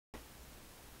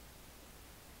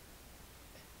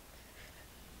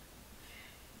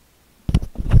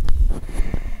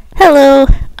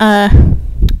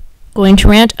going to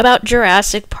rant about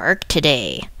Jurassic Park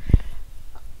today.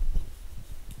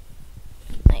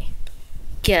 My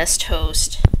guest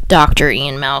host, Dr.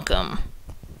 Ian Malcolm,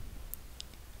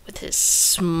 with his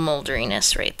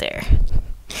smolderiness right there.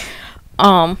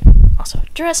 Also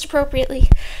dressed appropriately.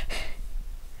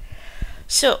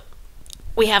 So,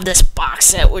 we have this box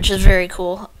set, which is very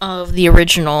cool, of the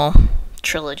original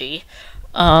trilogy.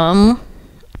 The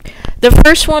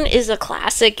first one is a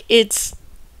classic. It's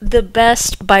the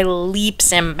best by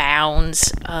leaps and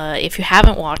bounds. If you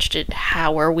haven't watched it,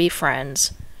 how are we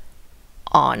friends?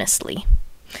 Honestly.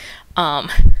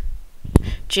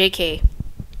 JK.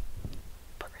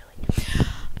 But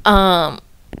really.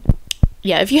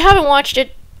 Yeah, if you haven't watched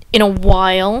it in a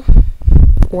while,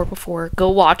 or before, go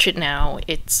watch it now.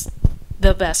 It's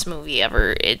the best movie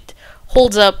ever. It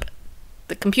holds up.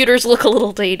 The computers look a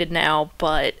little dated now,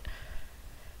 but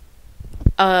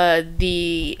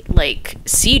the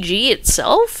CG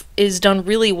itself is done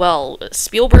really well.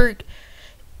 Spielberg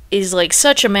is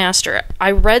such a master.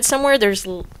 I read somewhere there's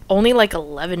only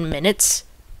 11 minutes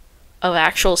of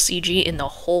actual CG in the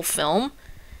whole film,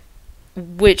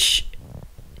 which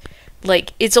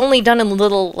it's only done in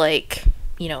little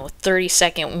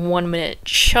 30-second, 1-minute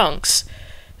chunks.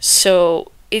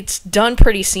 So it's done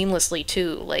pretty seamlessly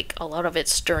too. A lot of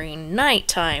it's during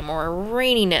nighttime or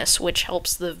raininess, which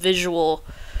helps the visual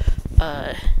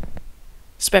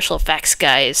special effects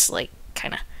guys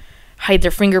kind of hide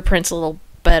their fingerprints a little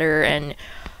better. And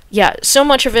yeah, so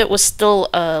much of it was still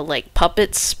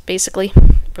puppets, basically,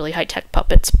 really high-tech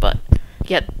puppets. But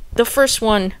yeah, the first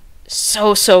one,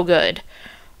 so good.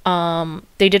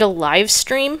 They did a live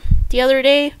stream the other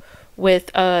day with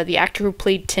the actor who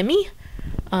played Timmy.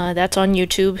 That's on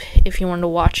YouTube if you wanted to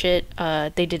watch it.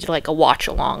 They did a watch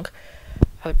along.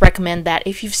 I would recommend that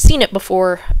if you've seen it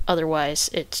before. Otherwise,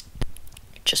 it's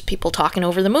just people talking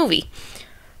over the movie.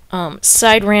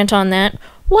 Side rant on that.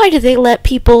 Why do they let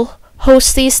people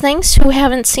host these things who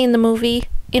haven't seen the movie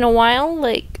in a while?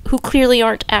 Who clearly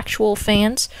aren't actual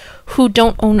fans, who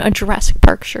don't own a Jurassic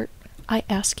Park shirt? I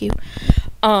ask you.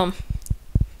 But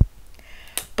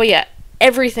yeah,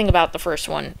 everything about the first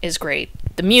one is great.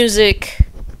 The music,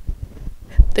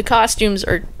 the costumes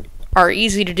are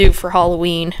easy to do for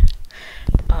Halloween.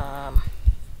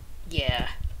 Yeah,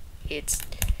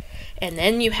 and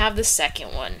then you have the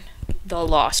second one, The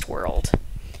Lost World.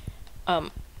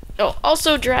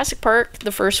 Also Jurassic Park,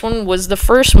 the first one, was the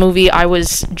first movie I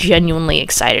was genuinely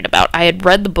excited about. I had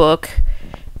read the book.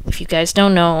 If you guys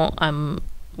don't know, I'm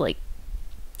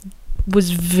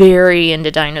was very into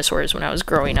dinosaurs when I was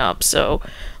growing up. So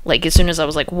as soon as I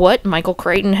was what? Michael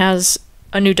Crichton has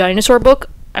a new dinosaur book?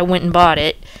 I went and bought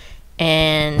it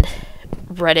and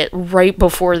read it right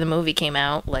before the movie came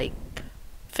out.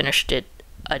 Finished it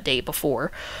a day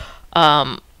before.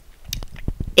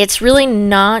 It's really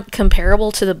not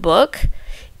comparable to the book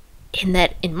in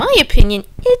that, in my opinion,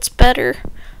 it's better.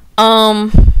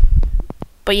 But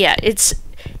yeah, it's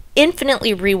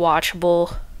infinitely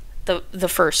rewatchable. The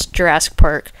first Jurassic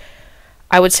Park,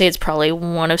 I would say it's probably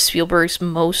one of Spielberg's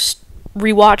most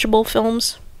rewatchable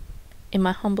films, in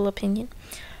my humble opinion.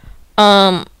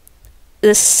 The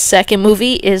second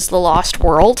movie is The Lost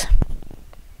World.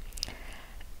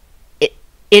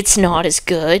 It's not as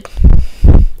good.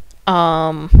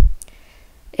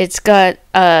 It's got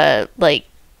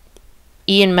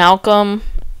Ian Malcolm.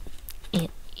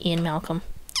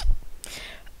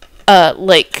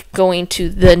 Going to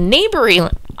the neighboring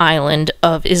island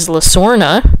of Isla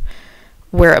Sorna,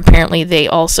 where apparently they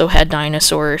also had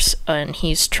dinosaurs, and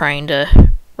he's trying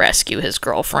to rescue his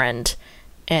girlfriend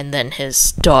and then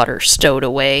his daughter stowed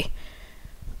away.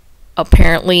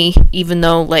 Apparently, even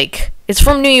though it's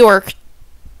from New York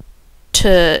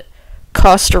to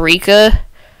Costa Rica,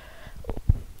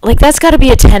 that's got to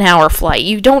be a 10-hour flight.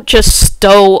 You don't just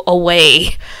stow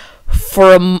away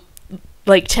for a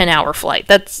 10-hour flight.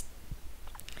 That's,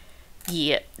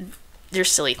 yeah,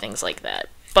 there's silly things like that.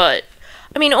 But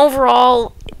I mean,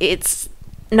 overall, it's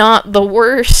not the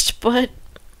worst, but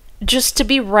just to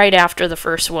be right after the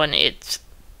first one, it's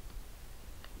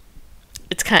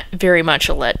kind of very much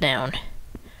a letdown.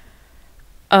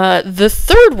 The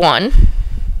third one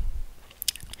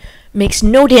makes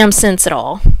no damn sense at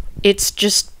all. It's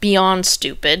just beyond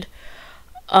stupid.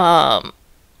 I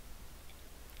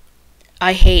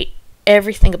hate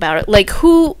everything about it. The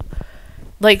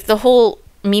whole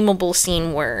memeable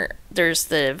scene where there's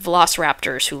the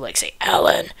velociraptors who say,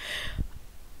 "Alan,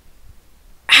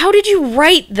 how did you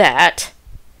write that?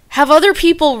 Have other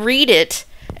people read it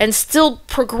and still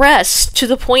progress to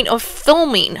the point of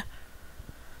filming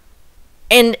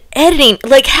and editing?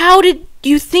 How did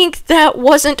you think that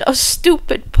wasn't a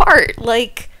stupid part?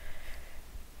 Like,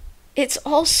 it's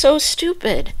all so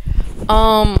stupid.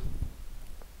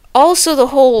 Also, the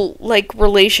whole, like,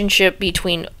 relationship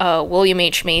between William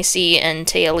H. Macy and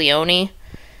Téa Leoni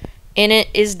in it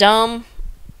is dumb.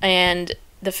 And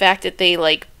the fact that they,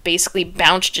 like, basically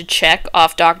bounced a check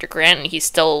off Dr. Grant and he's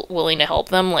still willing to help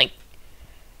them, like...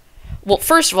 Well,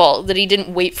 first of all, that he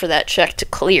didn't wait for that check to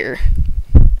clear.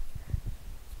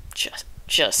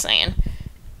 Just saying.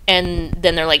 And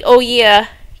then they're like, oh yeah,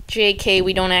 JK,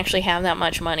 we don't actually have that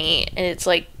much money. And it's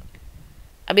like...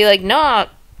 I'd be like, nah...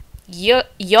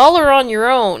 y'all are on your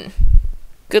own.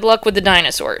 Good luck with the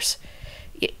dinosaurs.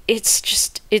 It's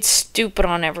just, it's stupid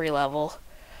on every level.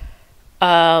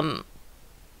 Yeah.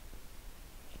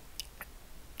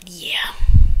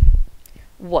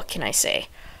 What can I say?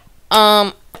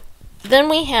 Then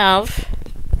we have,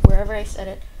 wherever I said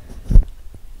it,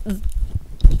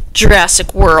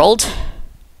 Jurassic World,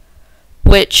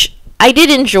 which I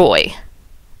did enjoy.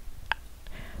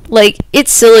 Like,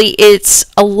 it's silly, it's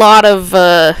a lot of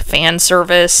fan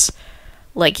service.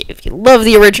 Like, if you love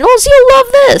the originals, you'll love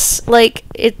this. Like,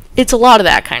 it's a lot of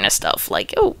that kind of stuff.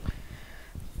 Like, oh.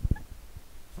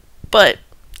 But,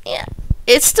 yeah,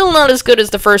 it's still not as good as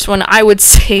the first one. I would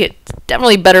say it's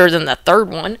definitely better than the third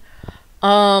one.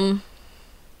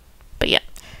 But yeah,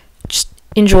 just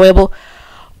enjoyable.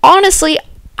 Honestly,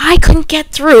 I couldn't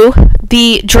get through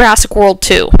the Jurassic World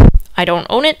 2. I don't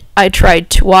own it. I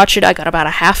tried to watch it. I got about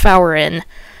a half hour in,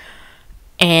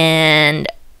 and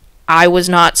I was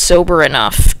not sober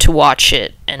enough to watch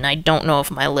it, and I don't know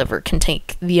if my liver can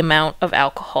take the amount of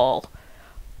alcohol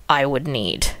I would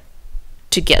need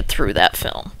to get through that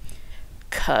film,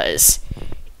 'cause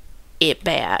it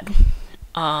bad.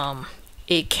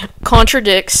 It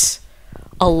contradicts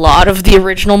a lot of the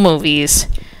original movies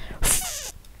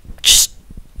just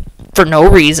for no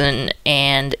reason,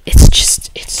 and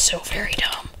it's so very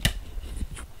dumb.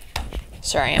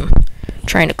 Sorry, I'm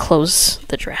trying to close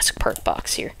the Jurassic Park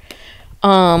box here.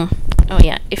 Oh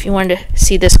yeah, if you wanted to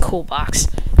see this cool box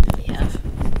we have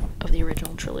of the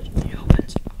original trilogy, it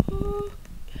opens.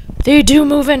 They do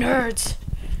move in herds.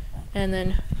 And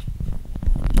then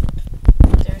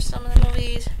there's some of the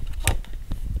movies. And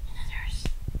then there's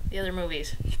the other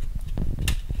movies.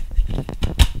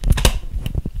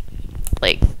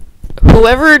 Like,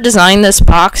 whoever designed this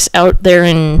box out there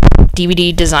in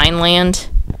DVD design land,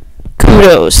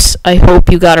 kudos. I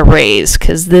hope you got a raise,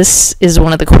 because this is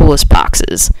one of the coolest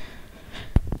boxes.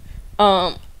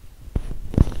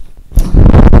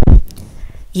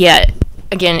 Yeah,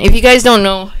 again, if you guys don't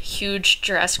know, huge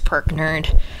Jurassic Park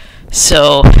nerd,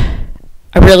 so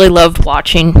I really loved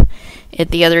watching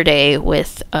it the other day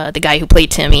with the guy who played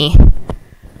Timmy,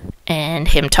 and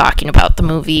him talking about the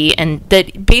movie, and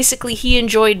that basically he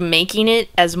enjoyed making it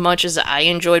as much as I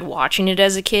enjoyed watching it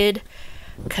as a kid,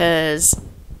 because,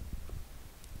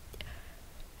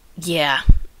 yeah,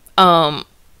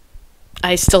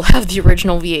 I still have the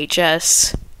original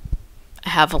VHS, I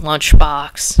have a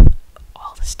lunchbox,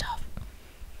 all the stuff.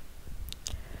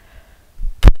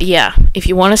 But yeah, if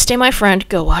you want to stay my friend,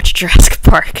 go watch Jurassic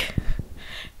Park.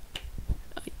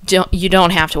 You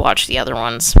don't have to watch the other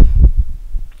ones.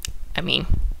 I mean,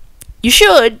 you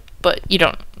should, but you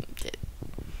don't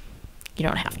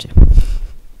have to.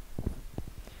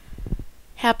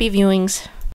 Happy viewings.